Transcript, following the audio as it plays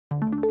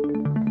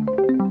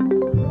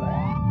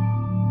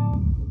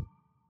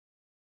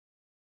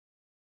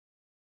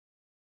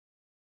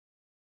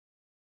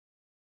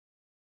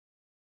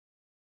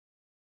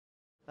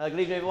Good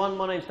evening everyone,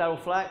 my name's Daryl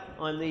Flack.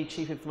 I'm the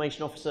Chief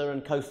Information Officer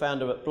and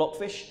co-founder at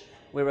Blockfish.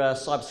 We're a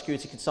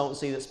cybersecurity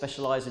consultancy that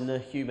specialises in the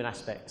human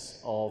aspects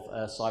of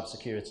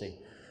cybersecurity.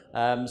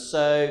 I'm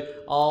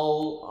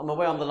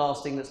aware I'm the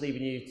last thing that's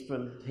leaving you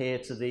from here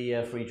to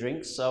the free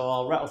drinks, so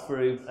I'll rattle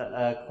through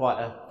at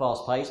quite a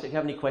fast pace, but if you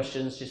have any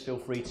questions, just feel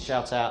free to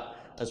shout out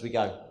as we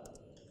go.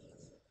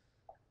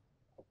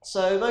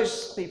 So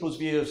most people's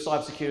view of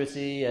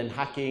cybersecurity and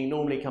hacking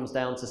normally comes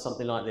down to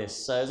something like this.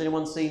 So has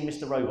anyone seen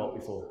Mr. Robot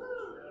before?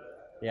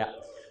 Yeah.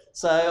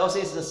 So obviously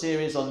this is a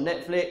series on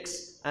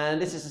Netflix,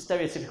 and this is a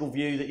stereotypical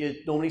view that you'd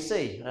normally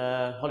see.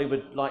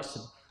 Hollywood likes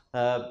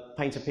to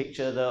paint a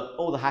picture that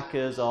all the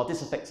hackers are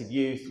disaffected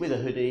youth with a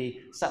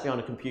hoodie, sat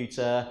behind a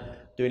computer,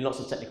 doing lots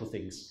of technical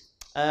things.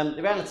 The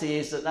reality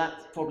is that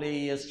that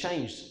probably has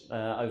changed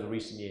over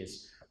recent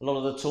years. A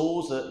lot of the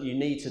tools that you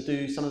need to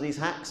do some of these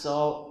hacks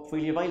are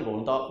freely available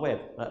on dark web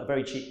at a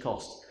very cheap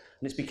cost.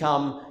 And it's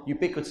become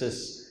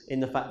ubiquitous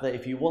in the fact that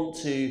if you want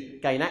to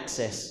gain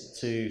access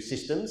to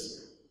systems,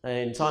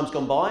 in times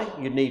gone by,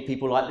 you'd need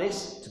people like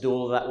this to do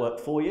all of that work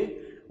for you.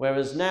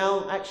 Whereas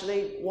now,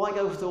 actually, why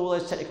go through all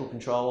those technical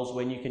controls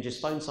when you can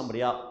just phone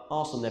somebody up,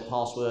 ask them their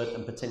password,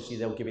 and potentially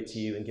they'll give it to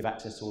you and give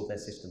access to all of their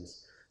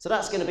systems. So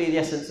that's going to be the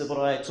essence of what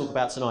I talk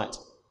about tonight.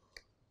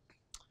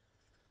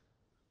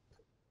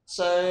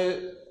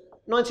 So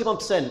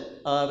 91%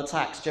 of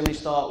attacks generally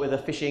start with a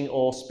phishing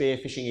or spear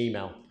phishing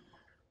email.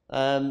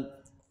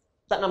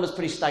 That number's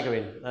pretty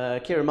staggering.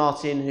 Kieran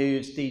Martin,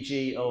 who's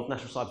DG of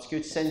National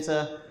Cybersecurity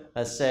Centre,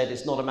 has said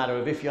it's not a matter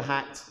of if you're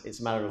hacked, it's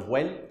a matter of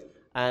when.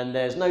 And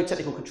there's no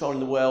technical control in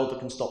the world that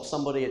can stop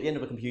somebody at the end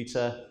of a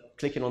computer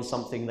clicking on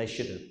something they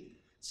shouldn't.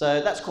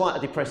 So that's quite a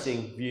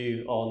depressing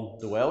view on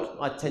the world.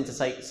 I tend to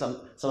take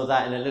some of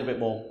that in a little bit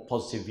more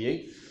positive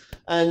view.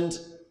 And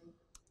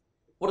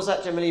what does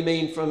that generally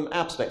mean from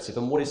our perspective,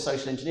 and what is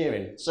social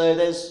engineering? So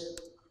there's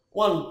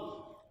one,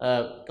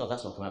 God,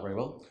 that's not come out very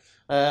well.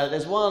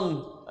 There's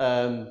one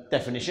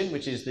definition,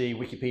 which is the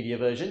Wikipedia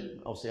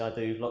version. Obviously, I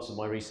do lots of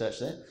my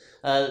research there.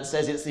 That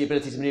says it's the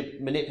ability to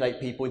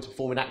manipulate people into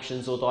performing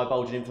actions or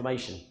divulging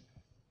information.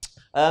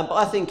 But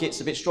I think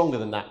it's a bit stronger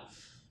than that.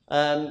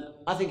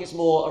 I think it's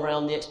more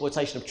around the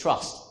exploitation of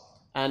trust.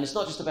 And it's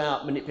not just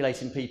about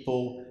manipulating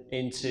people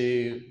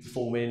into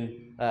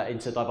performing,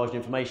 into divulging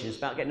information. It's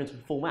about getting them to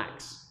perform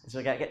acts. It's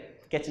about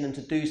getting them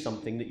to do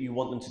something that you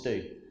want them to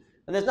do.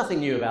 And there's nothing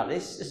new about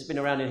this. This has been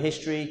around in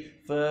history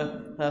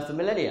for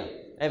millennia.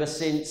 Ever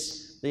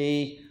since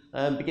the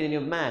beginning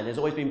of man, there's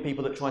always been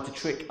people that try to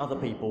trick other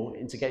people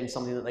into getting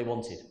something that they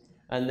wanted.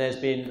 And there's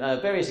been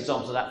various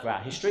examples of that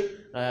throughout history.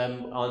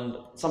 And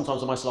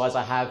sometimes on my slides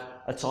I have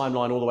a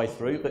timeline all the way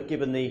through, but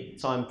given the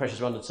time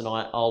pressures we're under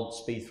tonight, I'll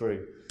speed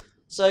through.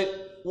 So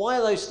why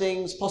are those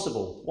things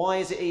possible? Why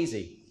is it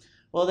easy?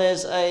 Well,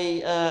 there's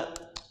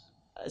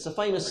it's a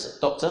famous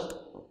doctor,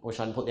 I wish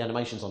I hadn't put the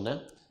animations on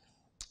now,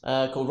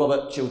 called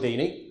Robert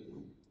Cialdini,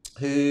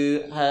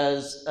 who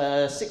has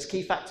 6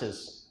 key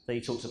factors that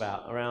he talks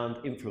about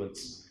around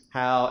influence,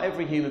 how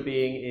every human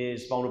being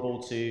is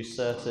vulnerable to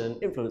certain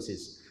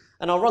influences.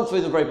 And I'll run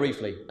through them very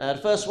briefly. The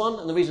first one,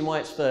 and the reason why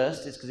it's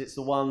first, is because it's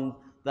the one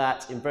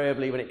that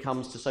invariably when it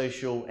comes to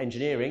social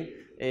engineering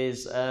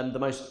is the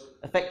most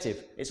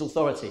effective. It's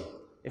authority.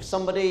 If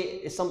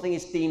something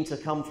is deemed to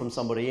come from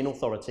somebody in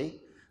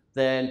authority,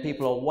 then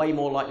people are way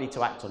more likely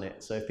to act on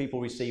it. So if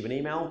people receive an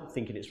email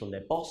thinking it's from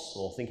their boss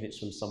or thinking it's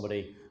from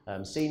somebody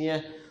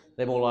senior,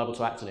 they're more liable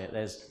to act on it.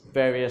 There's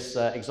various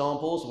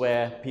examples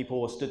where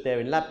people are stood there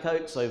in lab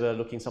coats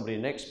overlooking somebody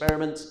in an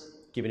experiment,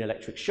 giving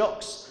electric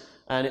shocks,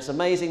 and it's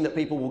amazing that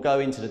people will go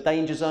into the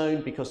danger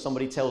zone because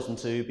somebody tells them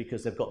to,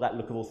 because they've got that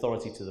look of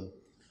authority to them.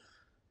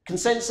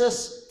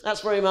 Consensus,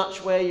 that's very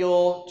much where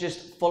you're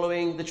just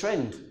following the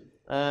trend.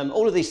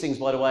 All of these things,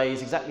 by the way,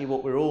 is exactly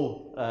what we're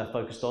all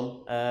focused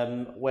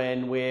on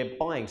when we're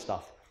buying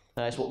stuff.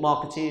 It's what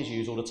marketeers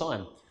use all the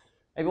time.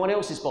 Everyone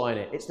else is buying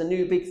it. It's the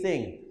new big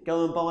thing.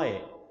 Go and buy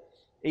it.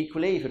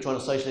 Equally, if you're trying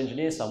to social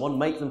engineer someone,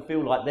 make them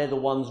feel like they're the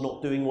ones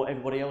not doing what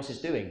everybody else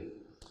is doing.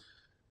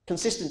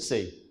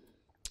 Consistency.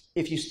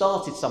 If you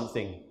started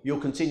something, you'll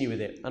continue with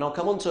it. And I'll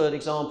come on to an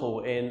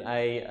example in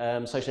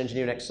a social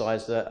engineering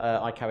exercise that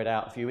I carried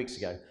out a few weeks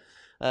ago.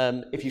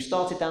 If you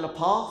started down a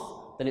path,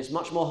 then it's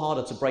much more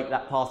harder to break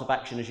that path of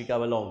action as you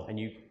go along, and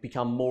you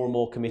become more and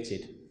more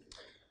committed.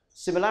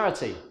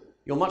 Similarity.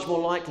 You're much more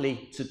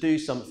likely to do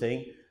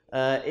something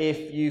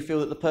if you feel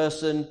that the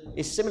person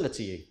is similar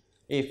to you,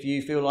 if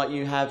you feel like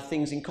you have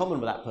things in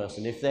common with that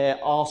person, if they're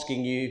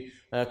asking you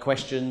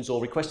questions or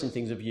requesting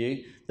things of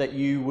you that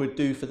you would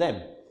do for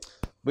them.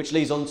 Which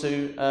leads on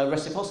to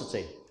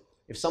reciprocity.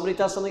 If somebody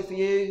does something for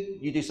you,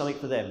 you do something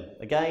for them.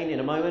 Again, in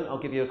a moment, I'll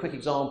give you a quick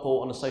example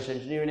on a social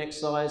engineering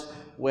exercise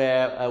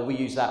where we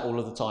use that all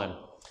of the time.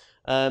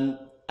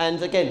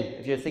 And again,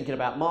 if you're thinking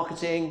about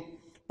marketing,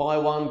 buy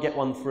one, get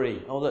one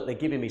free. Oh look, they're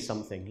giving me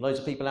something. Loads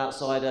of people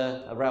outside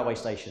a railway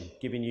station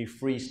giving you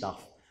free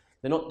stuff.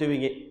 They're not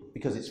doing it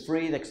because it's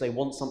free, because they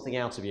want something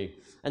out of you.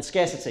 And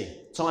scarcity,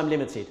 time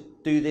limited.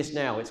 Do this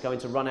now, it's going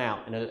to run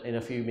out in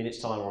a few minutes'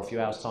 time or a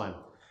few hours' time.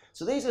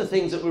 So these are the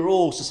things that we're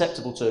all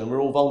susceptible to and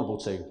we're all vulnerable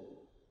to.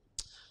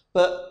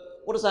 But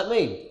what does that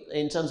mean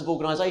in terms of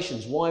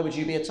organisations? Why would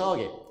you be a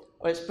target?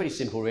 Well, it's pretty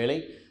simple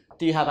really.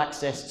 Do you have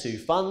access to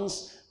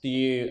funds? Do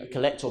you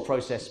collect or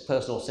process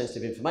personal or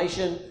sensitive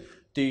information?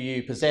 Do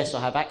you possess or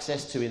have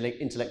access to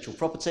intellectual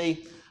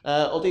property?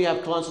 Or do you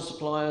have clients or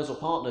suppliers or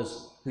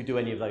partners who do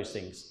any of those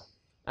things?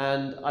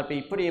 And I'd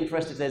be pretty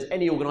impressed if there's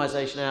any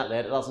organisation out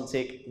there that doesn't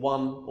tick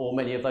one or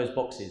many of those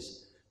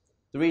boxes.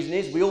 The reason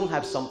is we all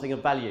have something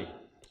of value,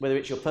 whether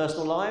it's your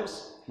personal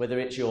lives, whether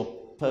it's your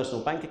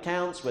personal bank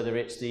accounts, whether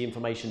it's the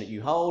information that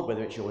you hold,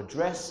 whether it's your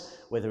address,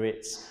 whether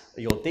it's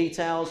your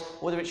details,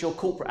 whether it's your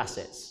corporate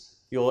assets,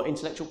 your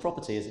intellectual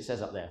property as it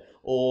says up there,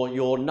 or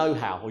your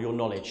know-how or your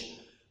knowledge.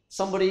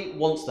 Somebody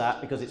wants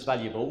that because it's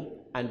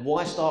valuable, and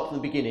why start from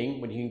the beginning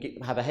when you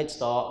can have a head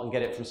start and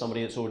get it from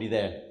somebody that's already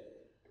there?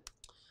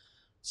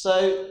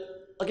 So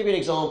I'll give you an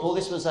example.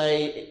 This was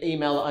an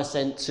email that I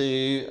sent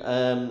to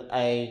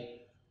a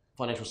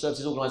financial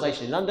services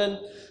organisation in London.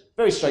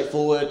 Very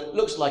straightforward,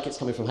 looks like it's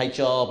coming from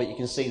HR, but you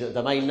can see that the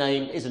domain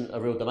name isn't a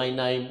real domain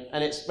name,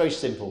 and it's very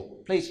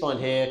simple. Please find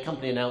here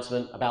company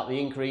announcement about the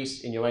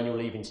increase in your annual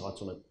leave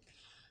entitlement.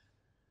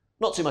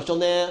 Not too much on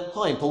there,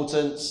 high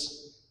importance.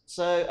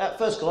 So at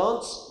first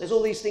glance, there's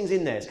all these things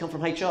in there. It's come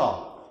from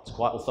HR. It's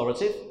quite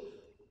authoritative.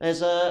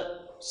 There's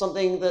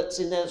something that's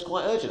in there that's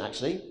quite urgent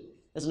actually.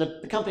 There's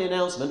a company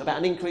announcement about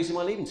an increase in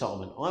my leave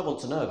entitlement. I want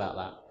to know about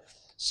that.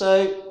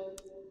 So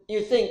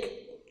you think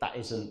that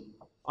isn't,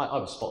 I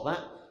would spot that.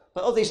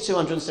 But of these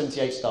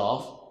 278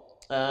 staff,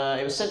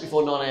 it was sent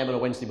before 9 AM on a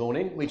Wednesday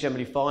morning. We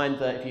generally find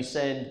that if you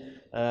send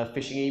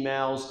phishing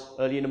emails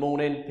early in the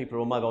morning, people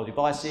are on mobile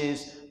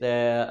devices,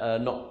 they're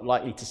not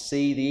likely to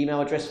see the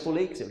email address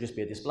fully because it will just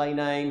be a display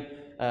name,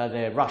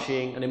 they're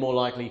rushing and they're more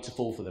likely to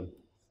fall for them.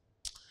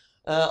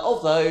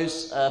 Of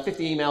those,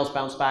 50 emails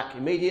bounce back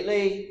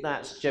immediately.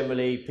 That's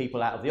generally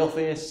people out of the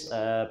office,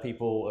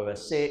 people who are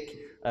sick,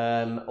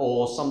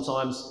 or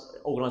sometimes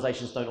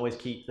organisations don't always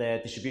keep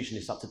their distribution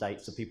list up to date,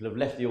 so people have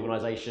left the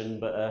organisation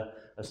but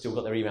have still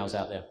got their emails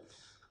out there.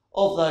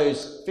 Of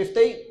those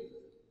 50,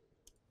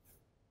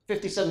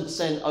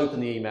 57% open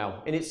the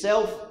email. In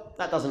itself,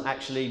 that doesn't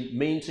actually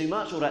mean too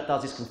much. All that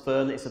does is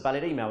confirm that it's a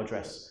valid email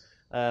address.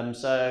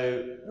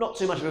 So not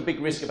too much of a big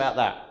risk about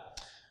that.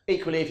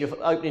 Equally, if you're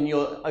opening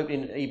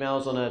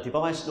emails on a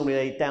device, normally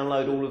they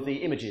download all of the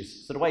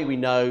images. So the way we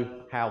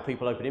know how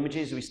people open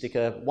images, we stick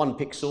a 1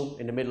 pixel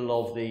in the middle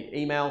of the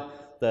email.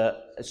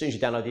 That as soon as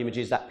you download the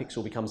images, that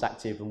pixel becomes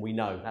active, and we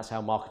know. That's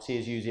how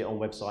marketeers use it on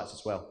websites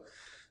as well.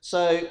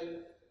 So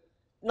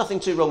nothing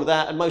too wrong with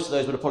that, and most of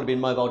those would have probably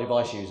been mobile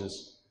device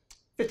users.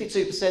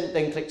 52%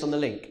 then clicked on the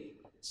link.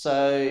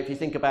 So if you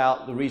think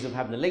about the reason of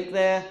having the link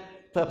there,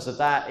 the purpose of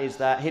that is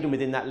that hidden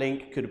within that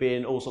link could have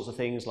been all sorts of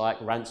things like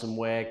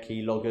ransomware,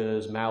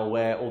 keyloggers,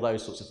 malware, all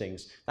those sorts of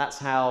things. That's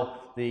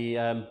how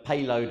the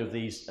payload of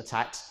these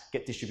attacks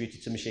get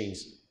distributed to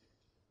machines.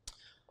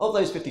 Of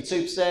those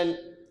 52%,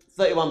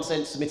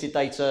 31% submitted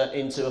data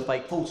into a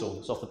fake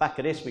portal. So off the back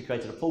of this, we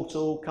created a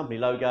portal, company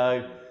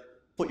logo,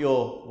 put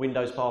your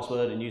Windows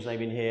password and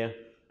username in here,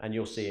 and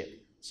you'll see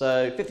it.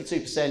 So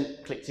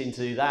 52% clicked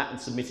into that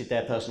and submitted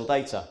their personal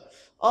data.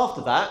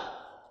 After that,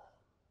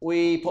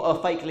 we put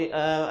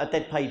a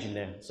dead page in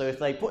there. So if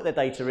they put their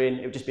data in,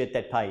 it would just be a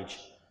dead page.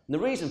 And the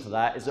reason for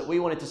that is that we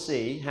wanted to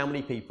see how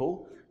many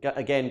people,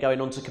 again,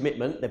 going on to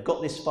commitment, they've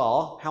got this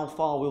far, how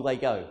far will they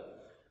go?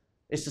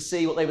 It's to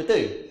see what they would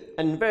do.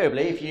 And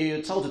invariably, if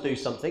you're told to do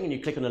something and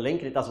you click on a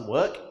link and it doesn't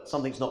work,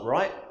 something's not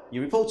right,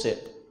 you report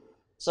it.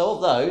 So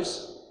of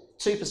those,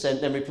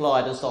 2% then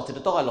replied and started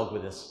a dialogue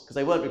with us, because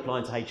they weren't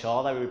replying to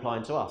HR, they were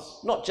replying to us.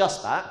 Not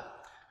just that,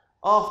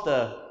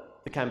 after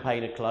the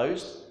campaign had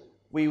closed,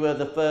 we were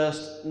the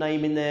first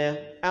name in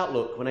their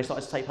Outlook when they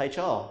started to tape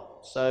HR.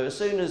 So as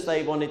soon as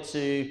they wanted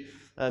to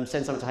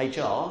send something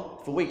to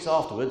HR, for weeks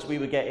afterwards, we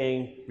were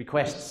getting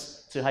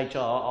requests to HR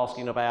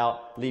asking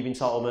about leave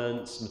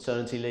entitlements,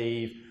 maternity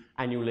leave,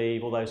 annual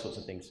leave, all those sorts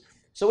of things.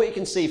 So what you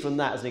can see from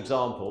that as an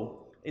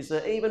example is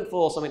that even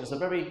for something that's a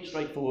very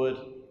straightforward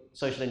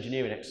social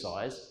engineering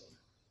exercise,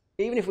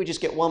 even if we just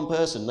get one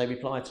person, they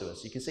reply to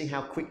us, you can see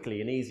how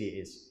quickly and easy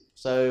it is.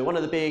 So one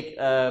of the big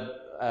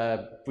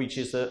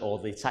breaches or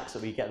the attacks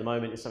that we get at the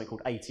moment is something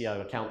called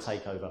ATO, account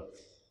takeover.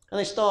 And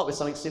they start with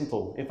something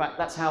simple. In fact,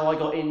 that's how I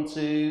got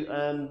into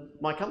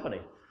my company.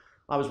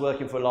 I was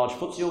working for a large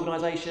FTSE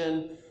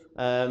organisation,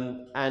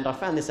 and I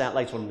found this out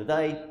later on in the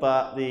day,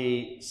 but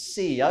the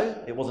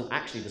CEO, it wasn't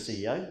actually the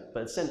CEO,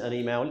 but had sent an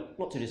email,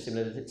 not too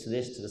dissimilar to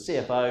this, to the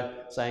CFO,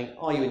 saying,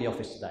 "Are you in the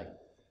office today?"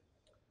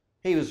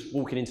 He was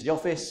walking into the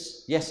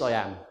office, "Yes, I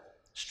am."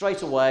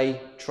 Straight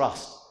away,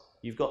 trust.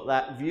 You've got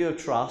that view of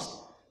trust,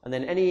 and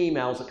then any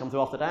emails that come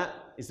through after that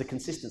is the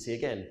consistency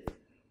again.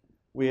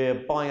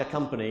 We're buying a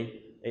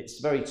company,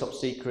 it's very top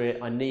secret,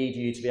 I need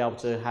you to be able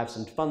to have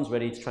some funds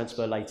ready to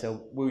transfer later,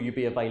 will you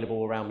be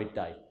available around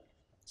midday?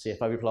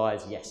 CFO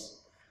replies,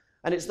 yes.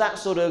 And it's that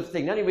sort of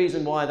thing. The only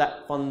reason why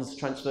that funds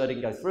transfer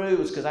didn't go through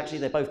was because actually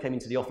they both came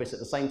into the office at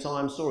the same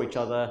time, saw each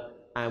other,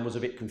 and was a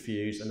bit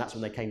confused, and that's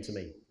when they came to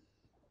me.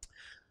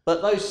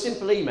 But those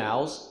simple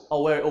emails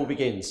are where it all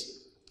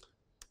begins.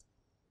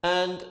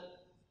 And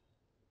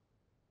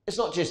it's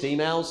not just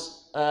emails.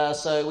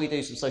 So we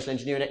do some social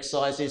engineering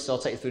exercises. So I'll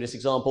take you through this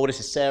example. This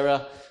is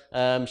Sarah.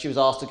 She was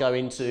asked to go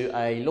into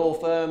a law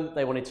firm.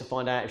 They wanted to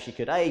find out if she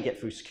could A, get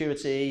through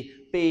security,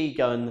 B,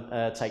 go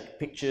and take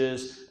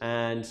pictures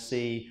and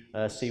see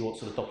what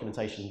sort of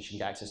documentation she can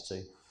get access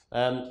to.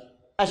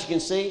 As you can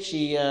see,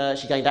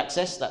 she gained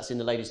access. That's in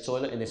the ladies'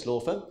 toilet in this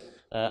law firm.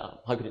 I'm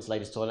hoping it's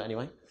ladies' toilet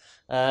anyway.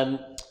 And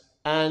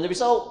the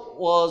result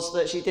was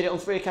that she did it on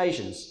 3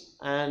 occasions,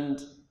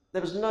 and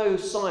there was no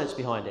science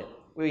behind it.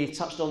 We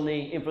touched on the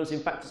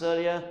influencing factors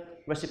earlier,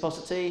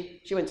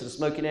 reciprocity. She went to the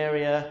smoking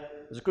area.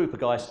 There's a group of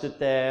guys stood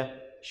there.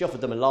 She offered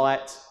them a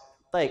light.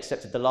 They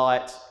accepted the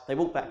light. They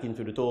walked back in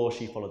through the door.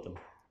 She followed them.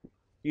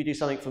 You do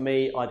something for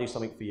me, I do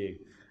something for you.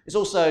 It's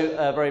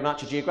also very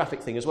much a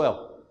geographic thing as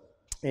well.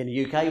 In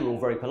the UK, we're all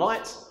very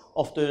polite.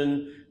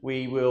 Often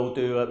we will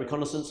do a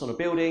reconnaissance on a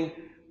building,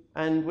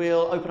 and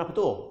we'll open up a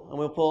door, and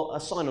we'll put a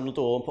sign on the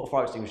door and put a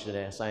fire extinguisher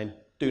there saying,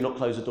 do not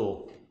close the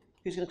door.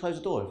 Who's going to close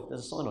the door if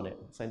there's a sign on it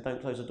saying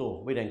don't close the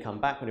door? We then come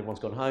back when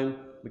everyone's gone home,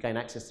 we gain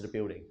access to the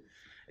building.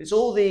 It's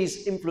all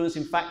these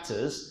influencing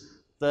factors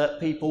that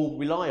people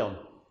rely on.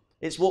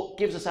 It's what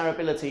gives us our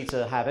ability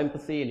to have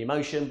empathy and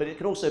emotion, but it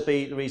can also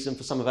be the reason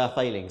for some of our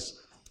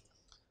failings.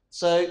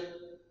 So,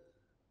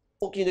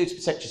 what can you do to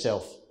protect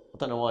yourself? I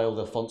don't know why all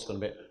the fonts gone a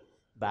bit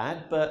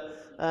bad, but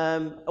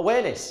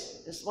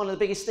awareness is one of the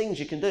biggest things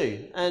you can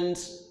do. And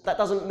that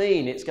doesn't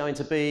mean it's going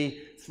to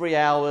be 3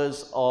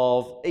 hours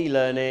of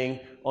e-learning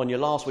on your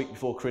last week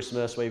before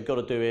Christmas where you've got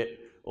to do it,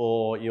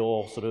 or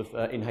you're sort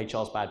of in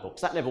HR's bad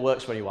books. That never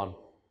works for anyone.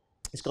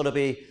 It's got to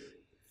be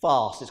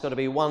fast. It's got to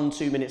be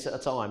 1-2 minutes at a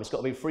time. It's got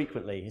to be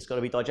frequently. It's got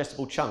to be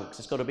digestible chunks.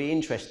 It's got to be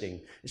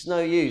interesting. It's no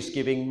use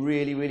giving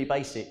really, really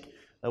basic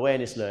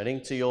awareness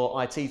learning to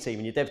your IT team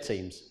and your dev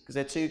teams because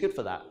they're too good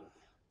for that.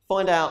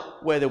 Find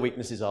out where their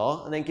weaknesses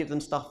are and then give them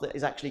stuff that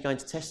is actually going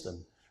to test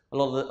them. A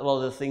lot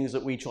of the things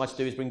that we try to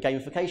do is bring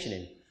gamification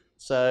in.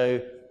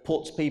 So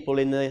put people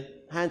in the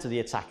hands of the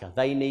attacker.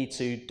 They need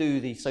to do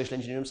the social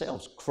engineering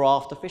themselves.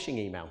 Craft a phishing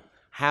email.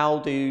 How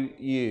do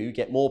you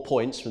get more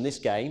points from this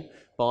game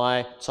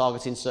by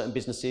targeting certain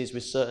businesses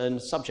with certain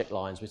subject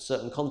lines, with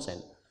certain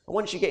content? And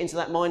once you get into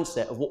that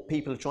mindset of what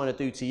people are trying to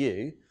do to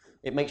you,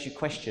 it makes you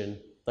question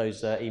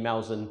those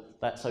emails and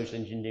that social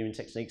engineering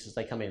techniques as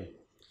they come in.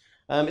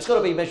 It's got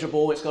to be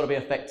measurable, it's got to be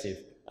effective.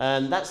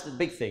 And that's the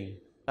big thing.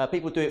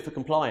 People do it for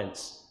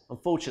compliance.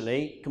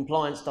 Unfortunately,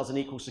 compliance doesn't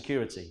equal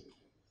security.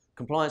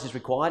 Compliance is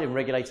required in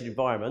regulated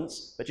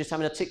environments, but just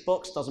having a tick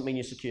box doesn't mean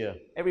you're secure.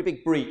 Every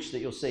big breach that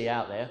you'll see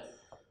out there,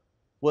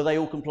 were they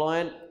all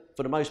compliant?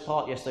 For the most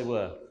part, yes, they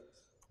were.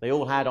 They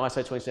all had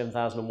ISO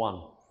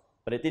 27001,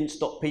 but it didn't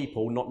stop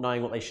people not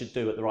knowing what they should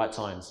do at the right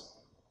times.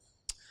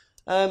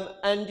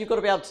 And you've got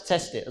to be able to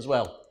test it as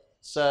well.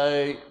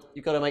 So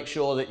you've got to make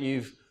sure that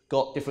you've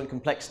got different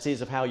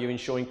complexities of how you're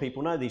ensuring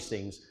people know these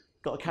things.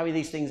 You've got to carry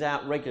these things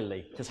out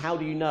regularly, because how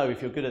do you know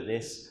if you're good at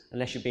this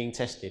unless you're being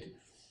tested?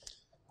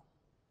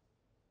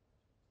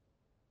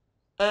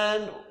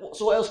 And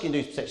so what else can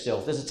you do to protect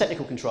yourself? There's the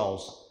technical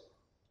controls.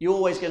 You're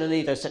always going to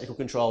need those technical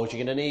controls.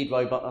 You're going to need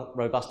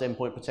robust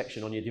endpoint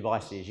protection on your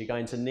devices. You're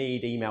going to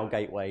need email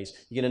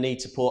gateways. You're going to need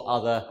to put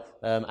other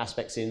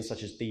aspects in,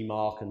 such as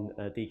DMARC and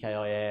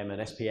DKIM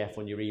and SPF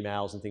on your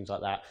emails and things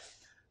like that.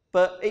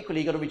 But equally,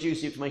 you've got to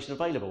reduce the information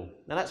available.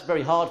 Now, that's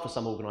very hard for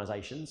some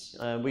organisations.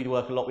 We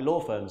work a lot with law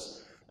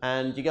firms.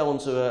 And you go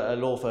onto a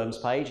law firm's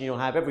page and you'll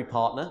have every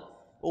partner,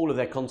 all of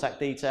their contact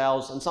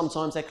details, and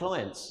sometimes their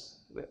clients,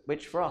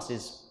 which for us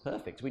is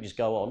perfect. We just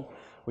go on,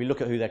 we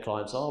look at who their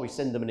clients are, we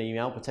send them an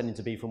email pretending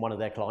to be from one of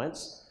their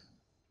clients.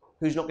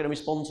 Who's not going to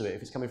respond to it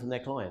if it's coming from their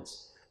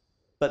clients?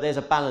 But there's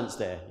a balance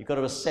there. You've got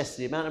to assess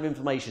the amount of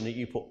information that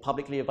you put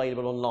publicly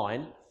available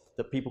online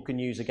that people can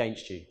use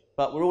against you.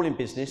 But we're all in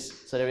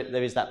business, so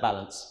there is that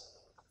balance.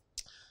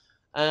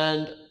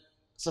 And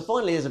so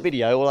finally, there's a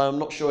video, although I'm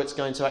not sure it's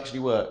going to actually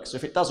work. So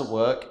if it doesn't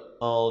work,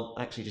 I'll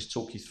actually just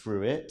talk you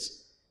through it.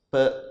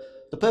 But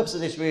the purpose of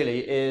this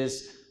really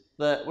is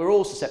that we're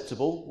all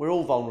susceptible, we're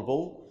all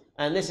vulnerable,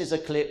 and this is a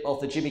clip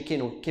of the Jimmy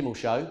Kimmel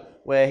show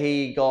where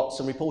he got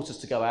some reporters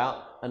to go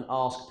out and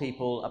ask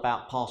people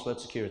about password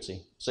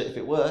security. So if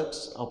it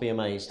works, I'll be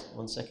amazed.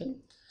 1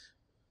 second.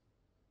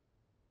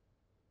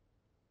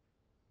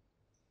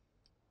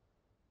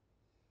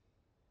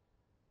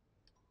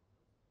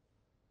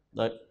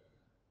 No.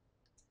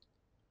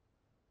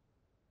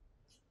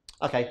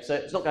 Okay, so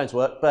it's not going to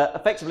work, but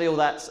effectively all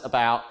that's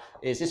about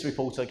is this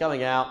reporter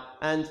going out,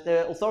 and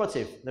they're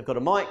authoritative. They've got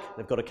a mic,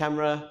 they've got a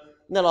camera,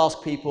 and they'll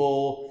ask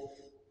people,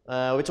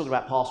 we're talking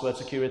about password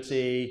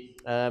security,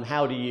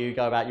 how do you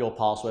go about your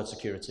password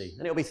security?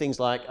 And it'll be things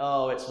like,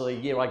 oh, it's for the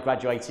year I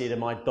graduated and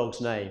my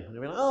dog's name. And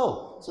they'll be like,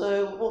 oh,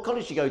 so what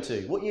college did you go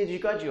to? What year did you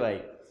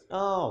graduate?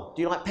 Oh,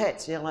 do you like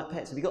pets? Yeah, I like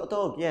pets. Have you got a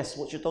dog? Yes,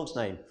 what's your dog's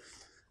name?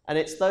 And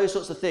it's those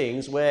sorts of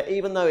things where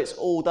even though it's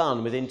all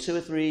done within 2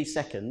 or 3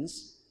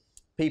 seconds,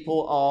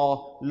 people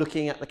are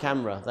looking at the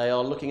camera, they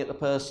are looking at the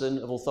person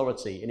of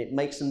authority, and it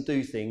makes them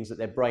do things that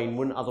their brain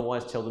wouldn't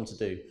otherwise tell them to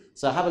do.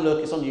 So have a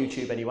look, it's on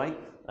YouTube anyway,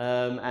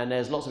 and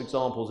there's lots of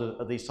examples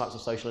of these types of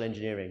social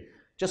engineering.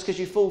 Just because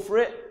you fall for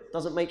it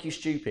doesn't make you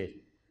stupid.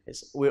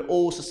 We're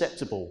all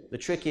susceptible. The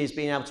trick is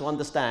being able to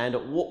understand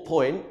at what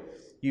point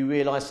you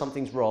realise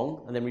something's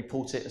wrong and then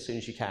report it as soon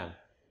as you can.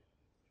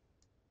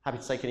 Happy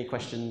to take any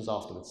questions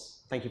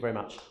afterwards. Thank you very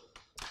much.